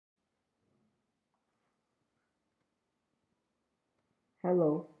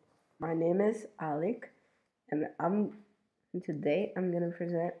Hello, my name is Alec, and today I'm gonna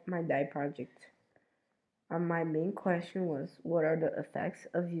present my dye project. My main question was, what are the effects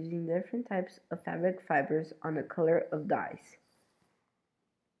of using different types of fabric fibers on the color of dyes?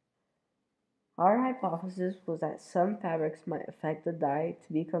 Our hypothesis was that some fabrics might affect the dye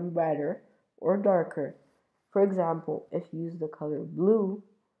to become brighter or darker. For example, if you use the color blue,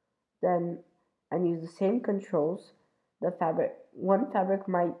 and use the same controls, one fabric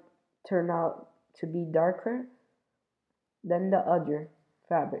might turn out to be darker than the other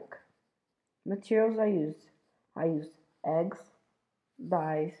fabric. Materials I used eggs,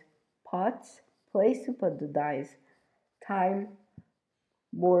 dyes, pots, place to put the dyes, time,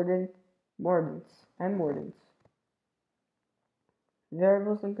 mordants.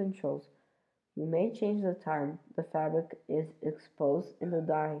 Variables and controls. You may change the time the fabric is exposed in the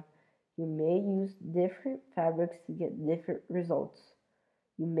dye. You may use different fabrics to get different results.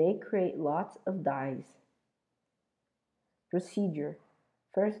 You may create lots of dyes. Procedure.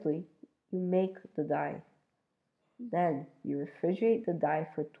 Firstly, you make the dye. Then you refrigerate the dye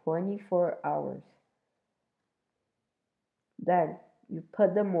for 24 hours. Then you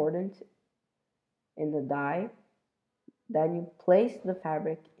put the mordant in the dye. Then you place the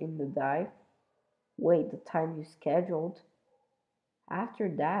fabric in the dye. Wait the time you scheduled. After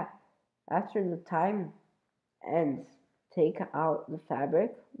the time ends, take out the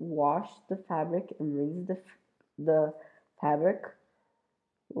fabric, wash the fabric, and rinse the fabric.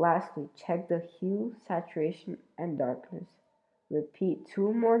 Lastly, check the hue, saturation, and darkness. Repeat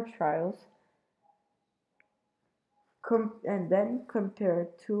 2 more trials, and then compare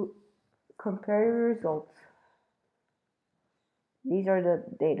your results. These are the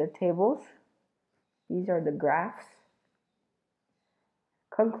data tables. These are the graphs.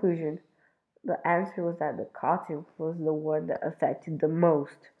 Conclusion. The answer was that the cotton was the one that affected the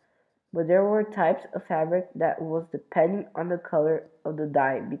most. But there were types of fabric that was depending on the color of the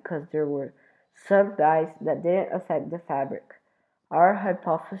dye because there were some dyes that didn't affect the fabric. Our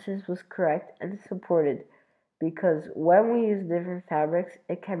hypothesis was correct and supported because when we use different fabrics,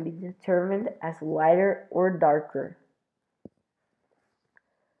 it can be determined as lighter or darker.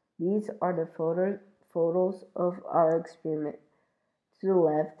 These are the photos of our experiment. To the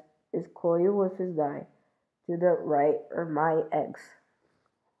left is Koyu with his dye. To the right are my eggs.